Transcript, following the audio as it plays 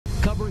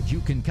Coverage you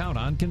can count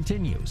on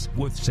continues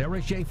with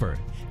Sarah Schaefer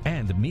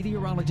and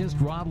meteorologist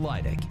Rob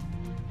Leidick.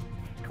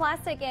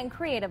 Classic and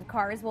creative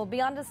cars will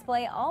be on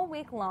display all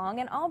week long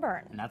in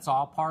Auburn. And that's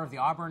all part of the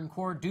Auburn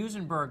Core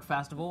Duesenberg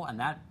Festival, and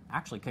that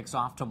actually kicks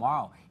off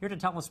tomorrow. Here to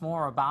tell us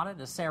more about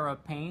it is Sarah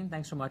Payne.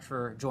 Thanks so much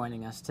for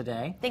joining us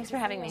today. Thanks for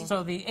having me.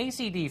 So the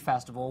ACD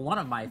Festival, one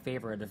of my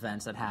favorite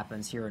events that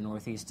happens here in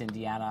Northeast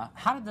Indiana.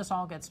 How did this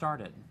all get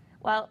started?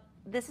 Well,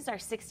 this is our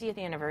 60th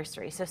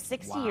anniversary. So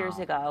 60 years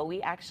ago,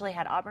 we actually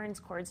had Auburn's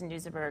Cords and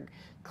Duesenberg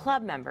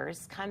club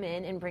members come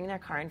in and bring their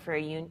car in for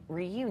a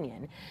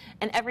reunion.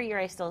 And every year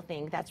I still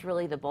think that's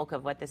really the bulk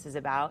of what this is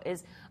about,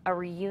 is a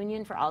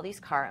reunion for all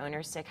these car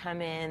owners to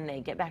come in,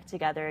 they get back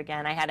together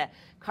again. I had a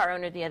car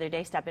owner the other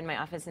day step in my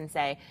office and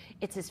say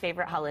it's his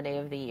favorite holiday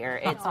of the year.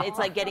 It's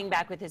like getting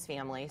back with his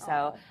family.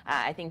 So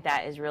I think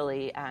that is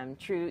really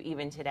true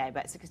even today.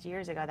 But 60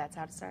 years ago, that's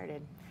how it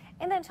started.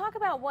 And then talk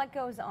about what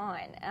goes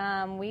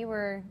on. We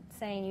were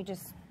saying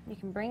you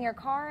can bring your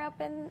car up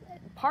and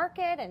park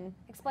it, and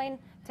explain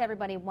to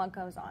everybody what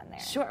goes on there.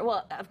 Sure.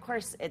 Well, of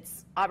course,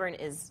 Auburn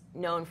is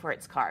known for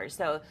its cars.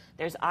 So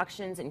there's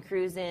auctions and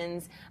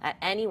cruise-ins.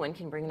 Anyone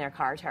can bring their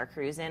car to our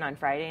cruise-in on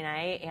Friday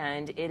night,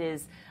 and it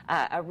is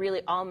a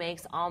really all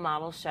makes, all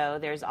models show.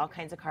 There's all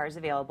kinds of cars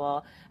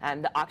available.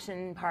 The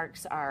auction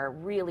parks are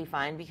really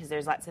fun because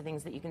there's lots of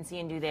things that you can see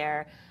and do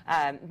there.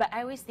 But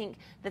I always think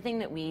the thing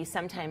that we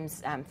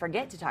sometimes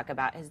forget to talk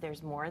about is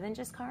there's more than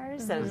just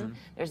cars. So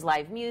there's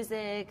live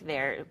music.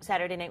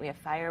 Saturday night we have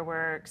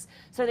fireworks.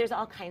 So there's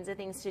all kinds of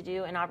things to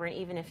do in Auburn,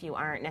 even if you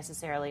aren't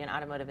necessarily an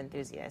automotive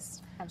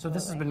enthusiast. Absolutely. So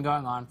this has been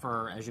going on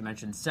for, as you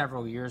mentioned,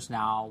 several years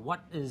now.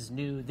 What is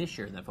new this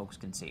year that folks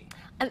can see?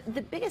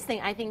 The biggest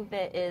thing I think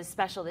that is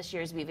special this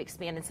year is we've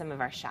expanded some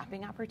of our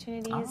shopping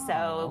opportunities.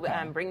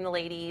 Bring the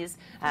ladies.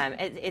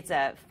 It's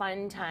a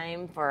fun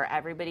time for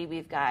everybody.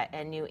 We've got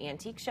a new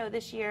antique show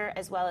this year,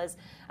 as well as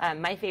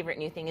my favorite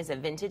new thing is a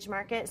vintage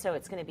market. So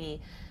it's going to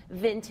be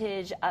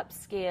vintage,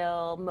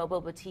 upscale, mobile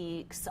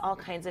boutiques, all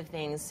kinds of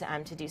things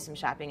to do some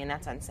shopping, and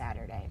that's on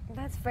Saturday.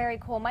 That's very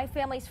cool. My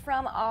family's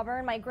from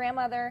Auburn. My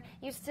grandmother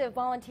used to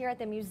volunteer at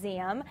the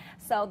museum,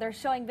 so they're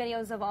showing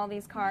videos of all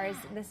these cars.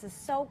 This is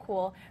so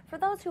cool. For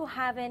those who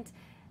haven't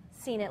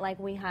seen it like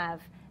we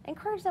have,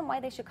 encourage them why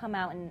they should come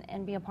out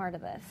and be a part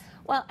of this.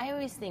 Well, I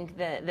always think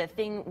the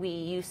thing we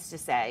used to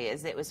say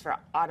is it was for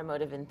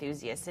automotive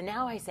enthusiasts, and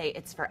now I say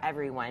it's for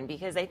everyone,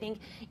 because I think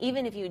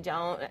even if you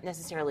don't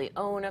necessarily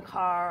own a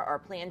car or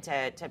plan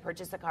to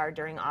purchase a car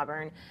during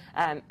Auburn,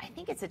 I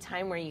think it's a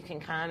time where you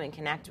can come and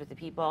connect with the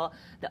people.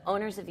 The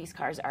owners of these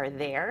cars are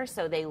there,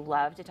 so they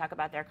love to talk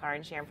about their car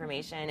and share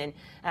information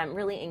and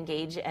really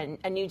engage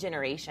a new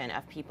generation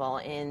of people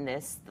in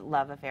this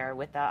love affair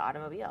with the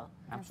automobile.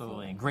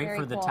 Absolutely. Great Very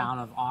for the cool. town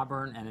of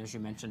Auburn, and as you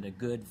mentioned, a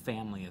good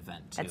family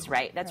event, too. That's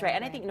right. That's right.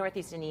 And I think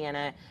Northeast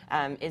Indiana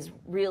is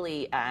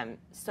really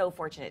so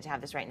fortunate to have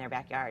this right in their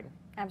backyard.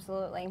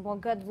 Absolutely. Well,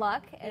 good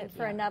luck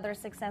for another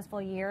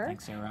successful year.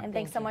 Thanks, Sarah. And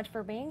thanks so much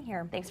for being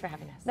here. Thanks for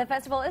having us. The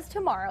festival is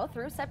tomorrow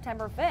through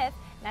September 5th.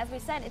 And as we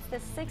said, it's the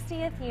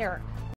 60th year.